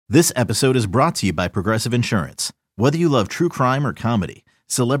This episode is brought to you by Progressive Insurance. Whether you love true crime or comedy,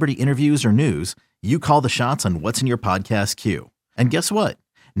 celebrity interviews or news, you call the shots on what's in your podcast queue. And guess what?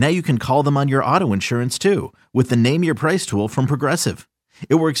 Now you can call them on your auto insurance too with the Name Your Price tool from Progressive.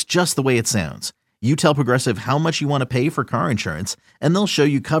 It works just the way it sounds. You tell Progressive how much you want to pay for car insurance, and they'll show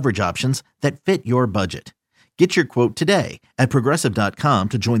you coverage options that fit your budget. Get your quote today at Progressive.com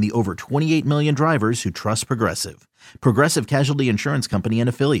to join the over 28 million drivers who trust Progressive. Progressive Casualty Insurance Company and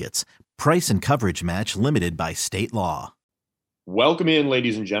Affiliates. Price and coverage match limited by state law. Welcome in,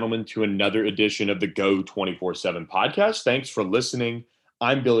 ladies and gentlemen, to another edition of the Go 24/7 podcast. Thanks for listening.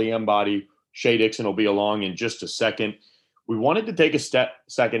 I'm Billy Embody. Shea Dixon will be along in just a second. We wanted to take a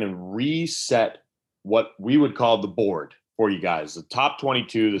second and reset what we would call the board for you guys. The top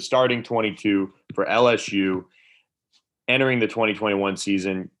 22, the starting 22 for LSU entering the 2021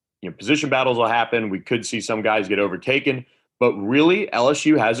 season. Position battles will happen. We could see some guys get overtaken, but really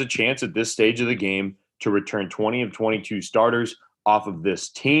LSU has a chance at this stage of the game to return 20 of 22 starters off of this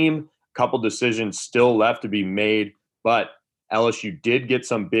team. A couple decisions still left to be made, but LSU did get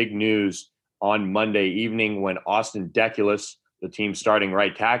some big news on Monday evening when Austin Deculus, the team's starting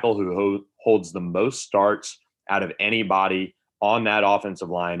right tackle who holds the most starts out of anybody on that offensive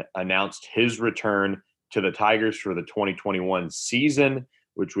line, announced his return to the Tigers for the 2021 season,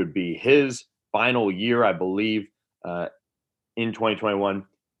 which would be his final year, I believe, in 2021.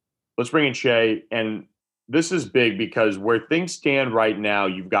 Let's bring in Shea. And this is big because where things stand right now,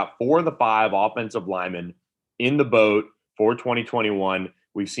 you've got 4 of the 5 offensive linemen in the boat for 2021.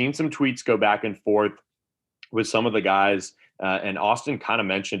 We've seen some tweets go back and forth with some of the guys, and Austin kind of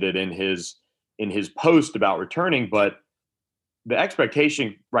mentioned it in his post about returning. But the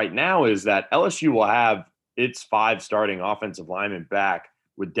expectation right now is that LSU will have its 5 starting offensive linemen back,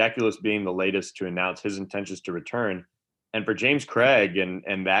 with Deculus being the latest to announce his intentions to return. And for James Craig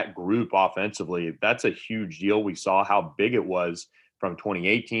and that group offensively, that's a huge deal. We saw how big it was from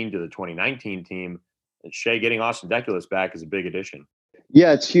 2018 to the 2019 team. And Shea getting Austin Deculus back is a big addition.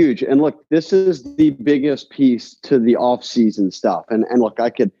 Yeah, it's huge. And look, this is the biggest piece to the offseason stuff. And look,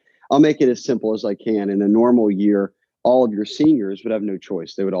 I'll make it as simple as I can. In a normal year, all of your seniors would have no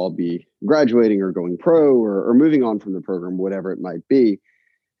choice. They would all be graduating or going pro or moving on from the program, whatever it might be.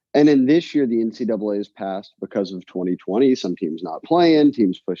 And in this year, the NCAA has passed because of 2020. Some teams not playing,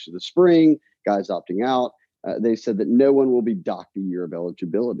 teams pushed to the spring, guys opting out. They said that no one will be docked a year of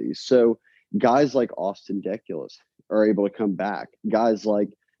eligibility. So guys like Austin Deculus are able to come back. Guys like,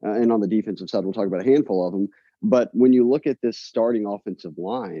 and on the defensive side, we'll talk about a handful of them. But when you look at this starting offensive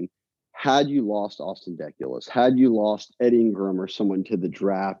line, had you lost Austin Deculus, had you lost Ed Ingram or someone to the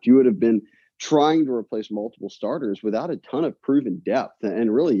draft, you would have been trying to replace multiple starters without a ton of proven depth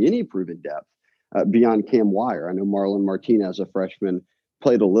and really any proven depth beyond Cam Wire. I know Marlon Martinez, a freshman,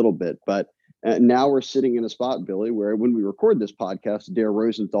 played a little bit, but now we're sitting in a spot, Billy, where when we record this podcast, Dare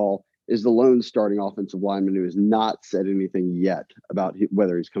Rosenthal is the lone starting offensive lineman who has not said anything yet about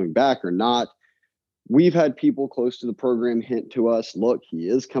whether he's coming back or not. We've had people close to the program hint to us, look, he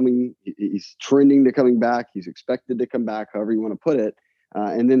is coming. He's trending to coming back. He's expected to come back, however you want to put it.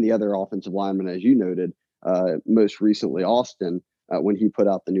 And then the other offensive lineman, as you noted, most recently, Austin, when he put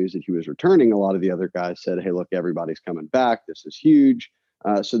out the news that he was returning, a lot of the other guys said, hey, look, everybody's coming back. This is huge.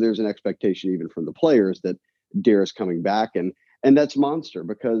 So there's an expectation even from the players that Dare is coming back. And that's monster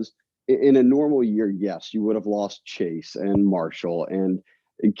because in a normal year, yes, you would have lost Chase and Marshall and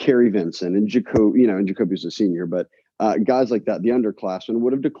Kerry Vincent and Jacoby, and Jacoby's a senior, but guys like that, the underclassmen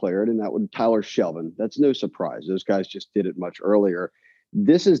would have declared, and that would Tyler Shelvin. That's no surprise. Those guys just did it much earlier.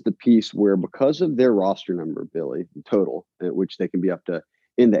 This is the piece where, because of their roster number, Billy, total, which they can be up to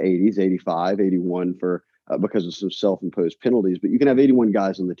in the 80s, 85, 81 for because of some self-imposed penalties, but you can have 81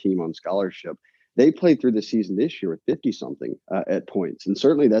 guys on the team on scholarship. They played through the season this year with 50-something at points, and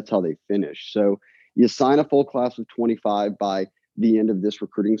certainly that's how they finished. So you sign a full class of 25 by the end of this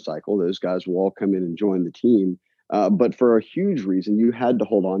recruiting cycle. Those guys will all come in and join the team. But for a huge reason, you had to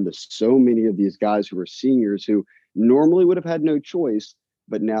hold on to so many of these guys who were seniors who normally would have had no choice,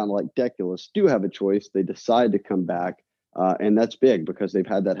 but now, like Deculus, do have a choice. They decide to come back, and that's big because they've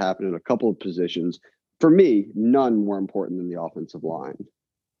had that happen in a couple of positions. For me, none more important than the offensive line.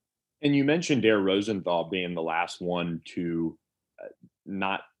 And you mentioned Dare Rosenthal being the last one to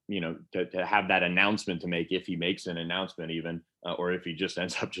not, to have that announcement to make, if he makes an announcement even, or if he just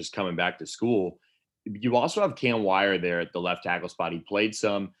ends up just coming back to school. You also have Cam Wire there at the left tackle spot. He played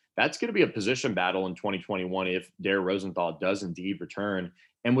some. That's going to be a position battle in 2021 if Dare Rosenthal does indeed return.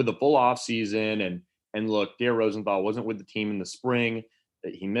 And with the full offseason and look, Dare Rosenthal wasn't with the team in the spring.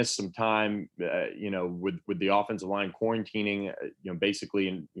 He missed some time, with the offensive line quarantining,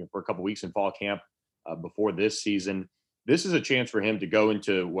 basically for a couple weeks in fall camp before this season. This is a chance for him to go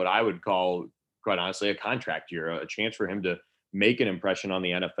into what I would call, quite honestly, a contract year, a chance for him to make an impression on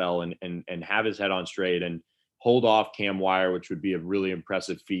the NFL and have his head on straight and hold off Cam Wire, which would be a really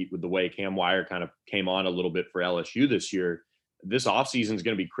impressive feat with the way Cam Wire kind of came on a little bit for LSU this year. This offseason is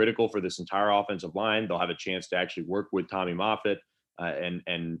going to be critical for this entire offensive line. They'll have a chance to actually work with Tommy Moffitt and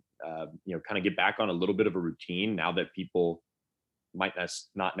kind of get back on a little bit of a routine now that people might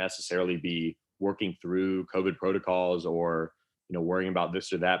not necessarily be working through COVID protocols or, worrying about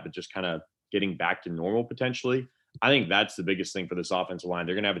this or that, but just kind of getting back to normal potentially. I think that's the biggest thing for this offensive line.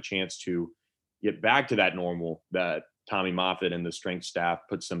 They're going to have a chance to get back to that normal that Tommy Moffitt and the strength staff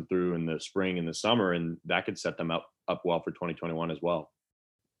puts them through in the spring and the summer, and that could set them up well for 2021 as well.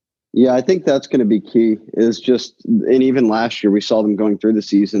 Yeah, I think that's going to be key. Is just, and even last year we saw them going through the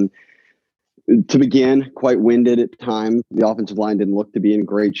season to begin quite winded at times. The offensive line didn't look to be in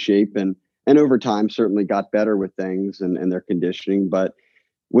great shape, and over time certainly got better with things and their conditioning. But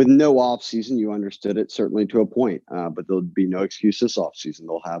with no off season, you understood it certainly to a point. But there'll be no excuse this off season.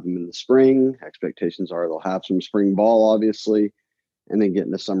 They'll have them in the spring. Expectations are they'll have some spring ball, obviously, and then get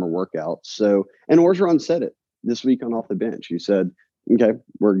into summer workouts. So, and Orgeron said it this week on Off the Bench. He said, okay,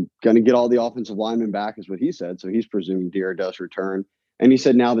 we're going to get all the offensive linemen back, is what he said. So he's presuming Deere does return. And he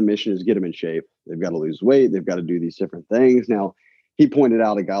said now the mission is get them in shape. They've got to lose weight. They've got to do these different things. Now, he pointed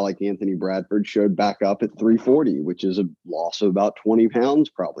out a guy like Anthony Bradford showed back up at 340, which is a loss of about 20 pounds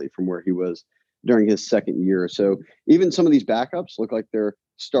probably from where he was during his second year. So even some of these backups look like they're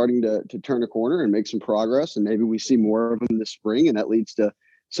starting to turn a corner and make some progress. And maybe we see more of them this spring, and that leads to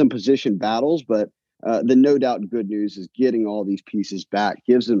some position battles. But the no doubt good news is getting all these pieces back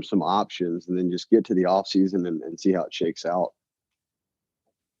gives them some options, and then just get to the offseason and see how it shakes out.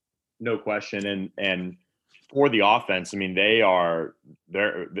 No question. And for the offense, I mean,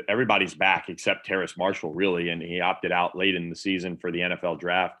 everybody's back except Terrace Marshall, really, and he opted out late in the season for the NFL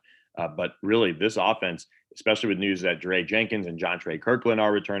draft. But really, this offense, especially with news that Dre Jenkins and John Trey Kirkland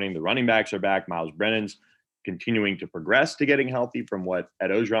are returning, the running backs are back, Miles Brennan's continuing to progress to getting healthy from what Ed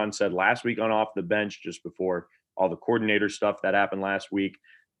Orgeron said last week on Off the Bench, just before all the coordinator stuff that happened last week.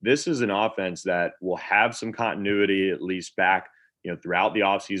 This is an offense that will have some continuity, at least back throughout the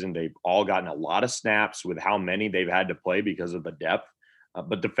offseason. They've all gotten a lot of snaps with how many they've had to play because of the depth.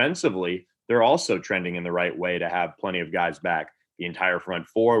 But defensively, they're also trending in the right way to have plenty of guys back. The entire front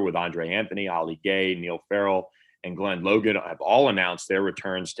four with Andre Anthony, Ali Gay, Neil Farrell, and Glenn Logan have all announced their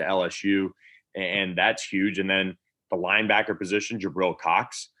returns to LSU, and that's huge. And then the linebacker position, Jabril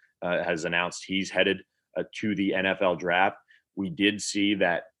Cox, has announced he's headed to the NFL draft. We did see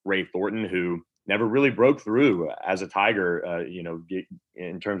that Ray Thornton, who never really broke through as a Tiger,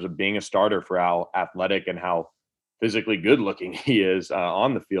 in terms of being a starter, for how athletic and how physically good looking he is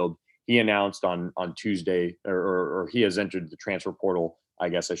on the field. He announced on Tuesday, or he has entered the transfer portal, I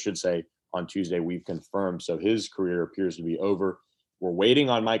guess I should say, on Tuesday. We've confirmed. So his career appears to be over. We're waiting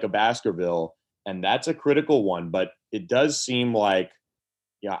on Micah Baskerville, and that's a critical one. But it does seem like,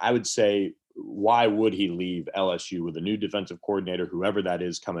 I would say, why would he leave LSU with a new defensive coordinator, whoever that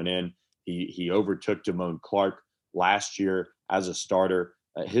is, coming in? He overtook Damone Clark last year as a starter.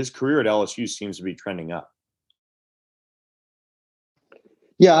 His career at LSU seems to be trending up.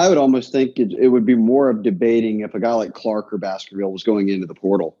 Yeah, I would almost think it would be more of debating if a guy like Clark or Baskerville was going into the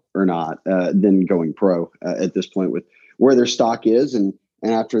portal or not than going pro at this point, with where their stock is and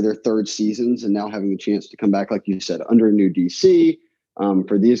after their third seasons, and now having the chance to come back, like you said, under a new DC.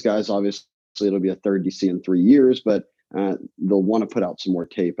 For these guys, obviously, it'll be a third DC in 3 years, but they'll want to put out some more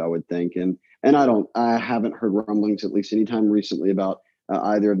tape, I would think. And I haven't heard rumblings, at least anytime recently, about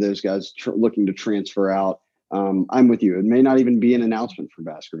either of those guys looking to transfer out. I'm with you. It may not even be an announcement for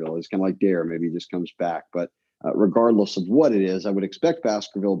Baskerville. It's kind of like Dare. Maybe he just comes back. But regardless of what it is, I would expect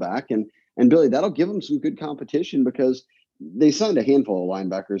Baskerville back. And Billy, that'll give them some good competition, because they signed a handful of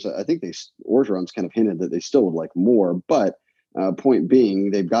linebackers. I think Orgeron's kind of hinted that they still would like more. But point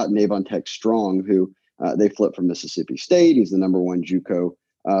being, they've got Navon Strong, who they flipped from Mississippi State. He's the number one JUCO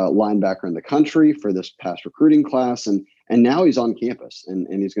linebacker in the country for this past recruiting class. And now he's on campus, and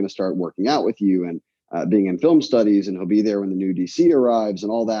he's going to start working out with you and being in film studies, and he'll be there when the new DC arrives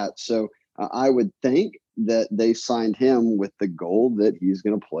and all that. So I would think that they signed him with the goal that he's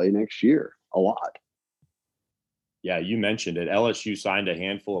going to play next year a lot. Yeah, you mentioned it. LSU signed a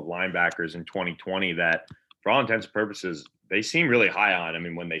handful of linebackers in 2020 that, for all intents and purposes, they seem really high on. I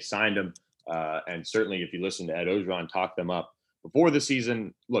mean, when they signed them, and certainly if you listen to Ed Orgeron talk them up before the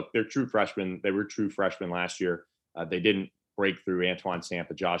season, look, they're true freshmen. They were true freshmen last year. They didn't breakthrough. Antoine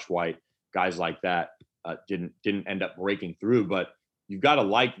Sampa, Josh White, guys like that didn't end up breaking through. But you've got to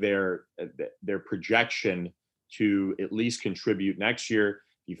like their projection to at least contribute next year.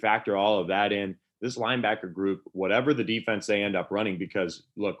 You factor all of that in. This linebacker group, whatever the defense they end up running, because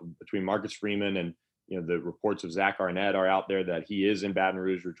look, between Marcus Freeman and the reports of Zach Arnett are out there that he is in Baton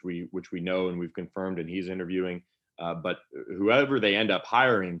Rouge, which we know and we've confirmed, and he's interviewing. But whoever they end up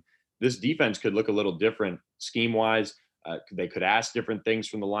hiring, this defense could look a little different scheme-wise. They could ask different things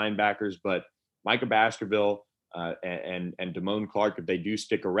from the linebackers, but Micah Baskerville and Damone Clark, if they do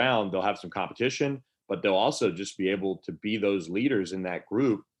stick around, they'll have some competition, but they'll also just be able to be those leaders in that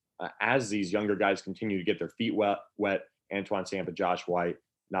group as these younger guys continue to get their feet wet. Antoine Sampa, Josh White,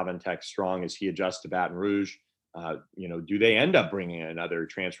 Navontek Strong, as he adjusts to Baton Rouge. Do they end up bringing another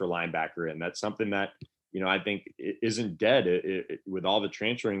transfer linebacker in? That's something that, I think isn't dead with all the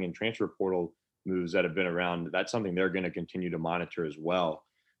transferring and transfer portal moves that have been around. That's something they're going to continue to monitor as well.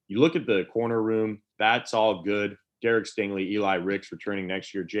 You look at the corner room, that's all good. Derek Stingley, Eli Ricks returning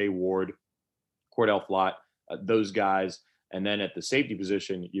next year, Jay Ward, Cordell Flott, those guys. And then at the safety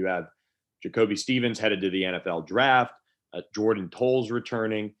position, you have Jacoby Stevens headed to the NFL draft, Jordan Tolles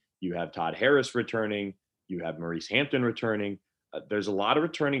returning, you have Todd Harris returning, you have Maurice Hampton returning. There's a lot of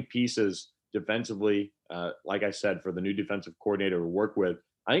returning pieces defensively, like I said, for the new defensive coordinator to work with.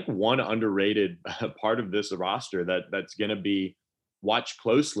 I think one underrated part of this roster that's going to be watched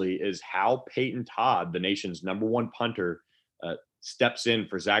closely is how Peyton Todd, the nation's number one punter, steps in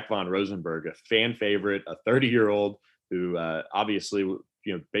for Zach Von Rosenberg, a fan favorite, a 30-year-old who obviously,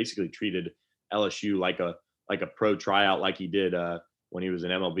 basically treated LSU like a pro tryout, like he did when he was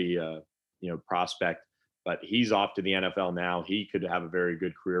an MLB, prospect. But he's off to the NFL now. He could have a very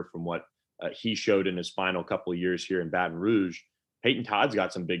good career from what he showed in his final couple of years here in Baton Rouge. Peyton Todd's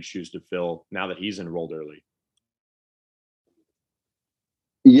got some big shoes to fill now that he's enrolled early.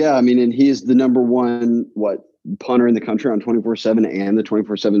 Yeah, and he is the number one punter in the country on 24/7 and the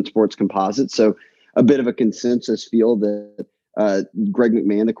 24/7 Sports Composite. So a bit of a consensus feel that Greg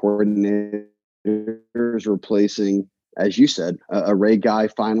McMahon, the coordinator, is replacing, as you said, a Ray Guy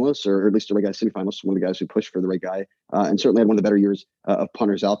finalist, or at least a Ray Guy semifinalist, one of the guys who pushed for the Ray Guy, and certainly had one of the better years of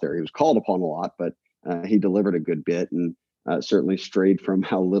punters out there. He was called upon a lot, but he delivered a good bit, and certainly strayed from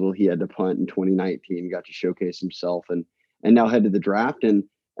how little he had to punt in 2019. Got to showcase himself, and now head to the draft. And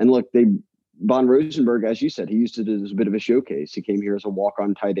look, Von Rosenberg, as you said, he used it as a bit of a showcase. He came here as a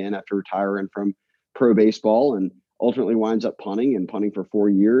walk-on tight end after retiring from pro baseball, and ultimately winds up punting for 4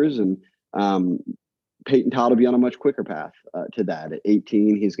 years. And Peyton Todd will be on a much quicker path to that. At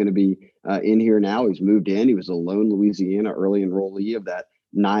 18, he's going to be in here now. He's moved in. He was a lone Louisiana early enrollee of that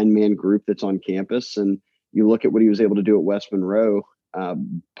 9-man group that's on campus. And you look at what he was able to do at West Monroe,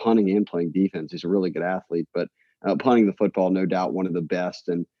 punting and playing defense. He's a really good athlete, but punting the football, no doubt one of the best.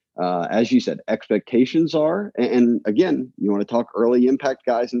 And as you said, expectations are, and again, you want to talk early impact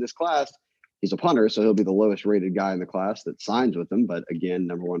guys in this class. He's a punter, so he'll be the lowest rated guy in the class that signs with him. But again,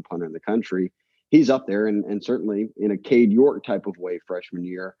 number one punter in the country. He's up there, and certainly in a Cade York type of way freshman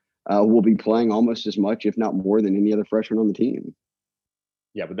year, will be playing almost as much, if not more, than any other freshman on the team.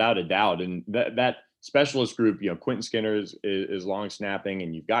 Yeah, without a doubt. And that specialist group, Quentin Skinner is long snapping,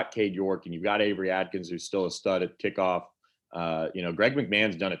 and you've got Cade York, and you've got Avery Adkins, who's still a stud at kickoff. Greg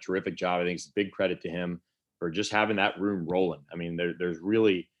McMahon's done a terrific job. I think it's a big credit to him for just having that room rolling. There's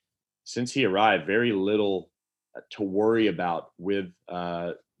really, since he arrived, very little to worry about with,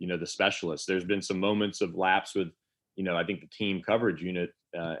 the specialists. There's been some moments of lapse with, I think the team coverage unit,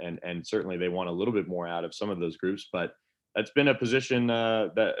 and certainly they want a little bit more out of some of those groups, but that's been a position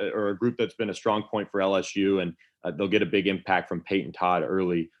or a group that's been a strong point for LSU, and they'll get a big impact from Peyton Todd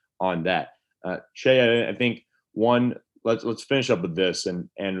early on that. Shay, I think let's finish up with this, and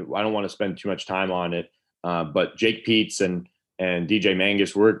I don't want to spend too much time on it, but Jake Peetz and DJ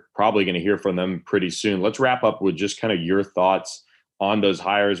Mangus, we're probably going to hear from them pretty soon. Let's wrap up with just kind of your thoughts on those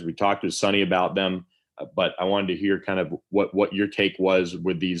hires. We talked to Sonny about them, but I wanted to hear kind of what your take was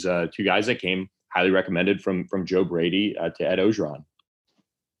with these two guys that came highly recommended from Joe Brady to Ed Orgeron.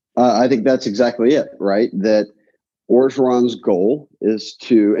 I think that's exactly it, right? That Orgeron's goal is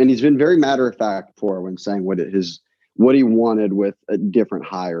to, and he's been very matter of fact for when saying what he wanted with different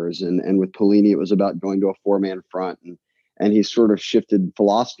hires, and with Pelini, it was about going to a 4-man front, and he's sort of shifted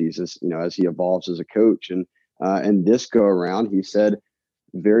philosophies as he evolves as a coach. And this go around, he said,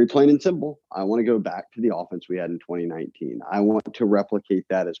 very plain and simple, I want to go back to the offense we had in 2019. I want to replicate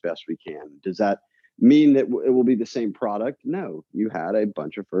that as best we can. Does that mean that it will be the same product? No. You had a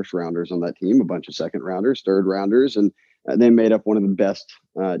bunch of first rounders on that team, a bunch of second rounders, third rounders, and they made up one of the best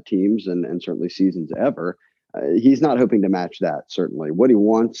teams and certainly seasons ever. he's not hoping to match that, certainly. What he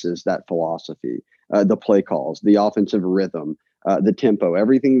wants is that philosophy, the play calls, the offensive rhythm, the tempo,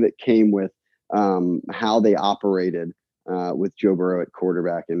 everything that came with how they operated with Joe Burrow at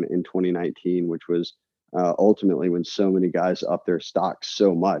quarterback in 2019, which was ultimately when so many guys up their stock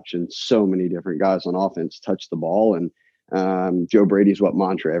so much and so many different guys on offense touched the ball. And Joe Brady's what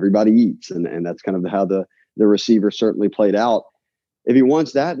mantra, everybody eats. And that's kind of how the receiver certainly played out. If he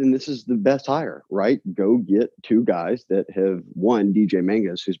wants that, then this is the best hire, right? Go get two guys that have won. DJ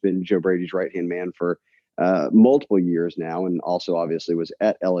Mangas, who's been Joe Brady's right-hand man for multiple years now, and also obviously was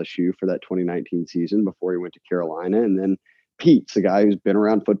at LSU for that 2019 season before he went to Carolina. And then Pete's a guy who's been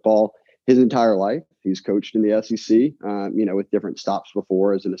around football his entire life. He's coached in the SEC, with different stops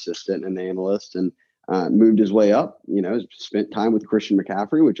before as an assistant and analyst, and moved his way up, spent time with Christian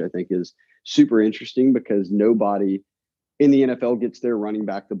McCaffrey, which I think is super interesting because nobody in the NFL gets their running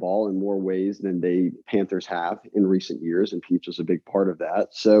back the ball in more ways than the Panthers have in recent years. And Pete's was a big part of that.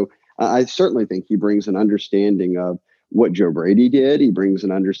 So I certainly think he brings an understanding of what Joe Brady did. He brings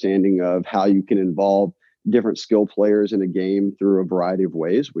an understanding of how you can involve different skill players in a game through a variety of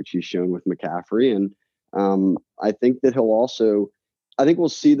ways, which he's shown with McCaffrey. And I think that we'll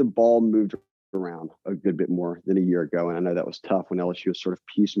see the ball moved around a good bit more than a year ago. And I know that was tough when LSU was sort of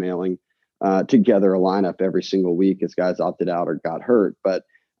piecemealing together a lineup every single week as guys opted out or got hurt. But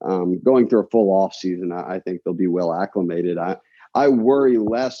going through a full off season, I think they'll be well acclimated. I worry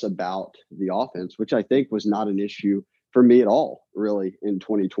less about the offense, which I think was not an issue for me at all, really, in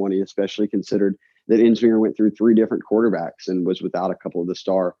 2020, especially considered that Insminger went through three different quarterbacks and was without a couple of the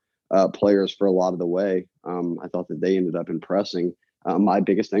star players for a lot of the way. I thought that they ended up impressing. My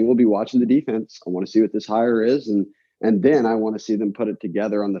biggest thing will be watching the defense. I want to see what this hire is. And then I want to see them put it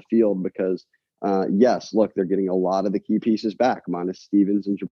together on the field because, yes, look, they're getting a lot of the key pieces back, minus Stevens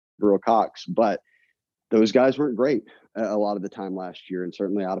and Jabril Cox. But those guys weren't great a lot of the time last year and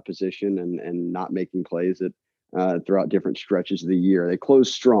certainly out of position and not making plays throughout different stretches of the year. They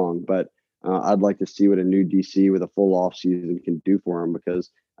closed strong, but I'd like to see what a new DC with a full off season can do for them because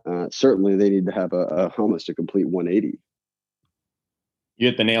certainly they need to have almost a complete 180. You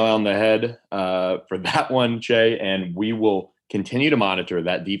hit the nail on the head for that one, Shay, and we will continue to monitor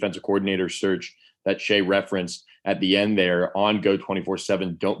that defensive coordinator search that Shay referenced at the end there on Go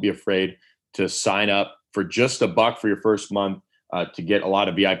 24/7. Don't be afraid to sign up for just $1 for your first month to get a lot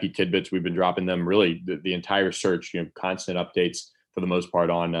of VIP tidbits. We've been dropping them really the entire search, constant updates for the most part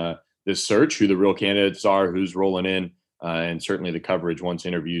on this search, who the real candidates are, who's rolling in, and certainly the coverage once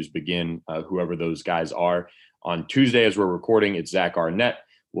interviews begin, whoever those guys are. On Tuesday, as we're recording, it's Zach Arnett.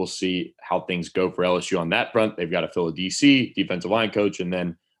 We'll see how things go for LSU on that front. They've got to fill a DC, defensive line coach, and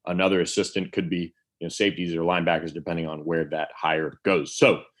then another assistant, could be safeties or linebackers, depending on where that hire goes.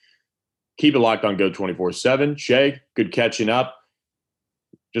 So keep it locked on Go 24/7. Shay, good catching up.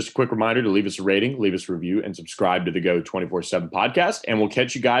 Just a quick reminder to leave us a rating, leave us a review, and subscribe to the Go 24/7 podcast. And we'll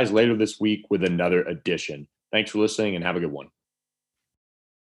catch you guys later this week with another edition. Thanks for listening and have a good one.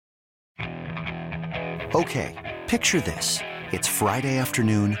 Okay, picture this. It's Friday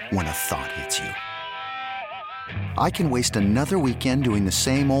afternoon when a thought hits you. I can waste another weekend doing the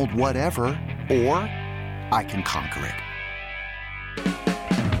same old whatever, or I can conquer it.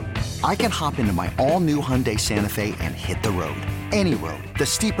 I can hop into my all-new Hyundai Santa Fe and hit the road. Any road. The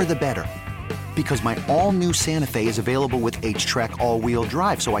steeper, the better. Because my all-new Santa Fe is available with H-Track all-wheel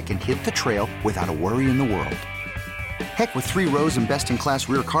drive, so I can hit the trail without a worry in the world. Heck, with 3 rows and best-in-class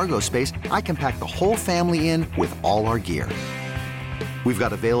rear cargo space, I can pack the whole family in with all our gear. We've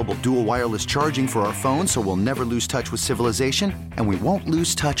got available dual wireless charging for our phones, so we'll never lose touch with civilization, and we won't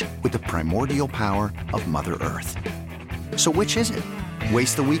lose touch with the primordial power of Mother Earth. So which is it?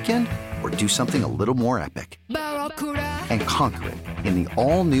 Waste the weekend or do something a little more epic and conquer it in the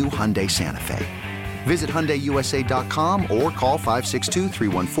all-new Hyundai Santa Fe. Visit HyundaiUSA.com or call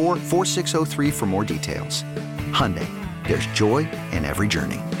 562-314-4603 for more details. Hyundai, there's joy in every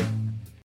journey.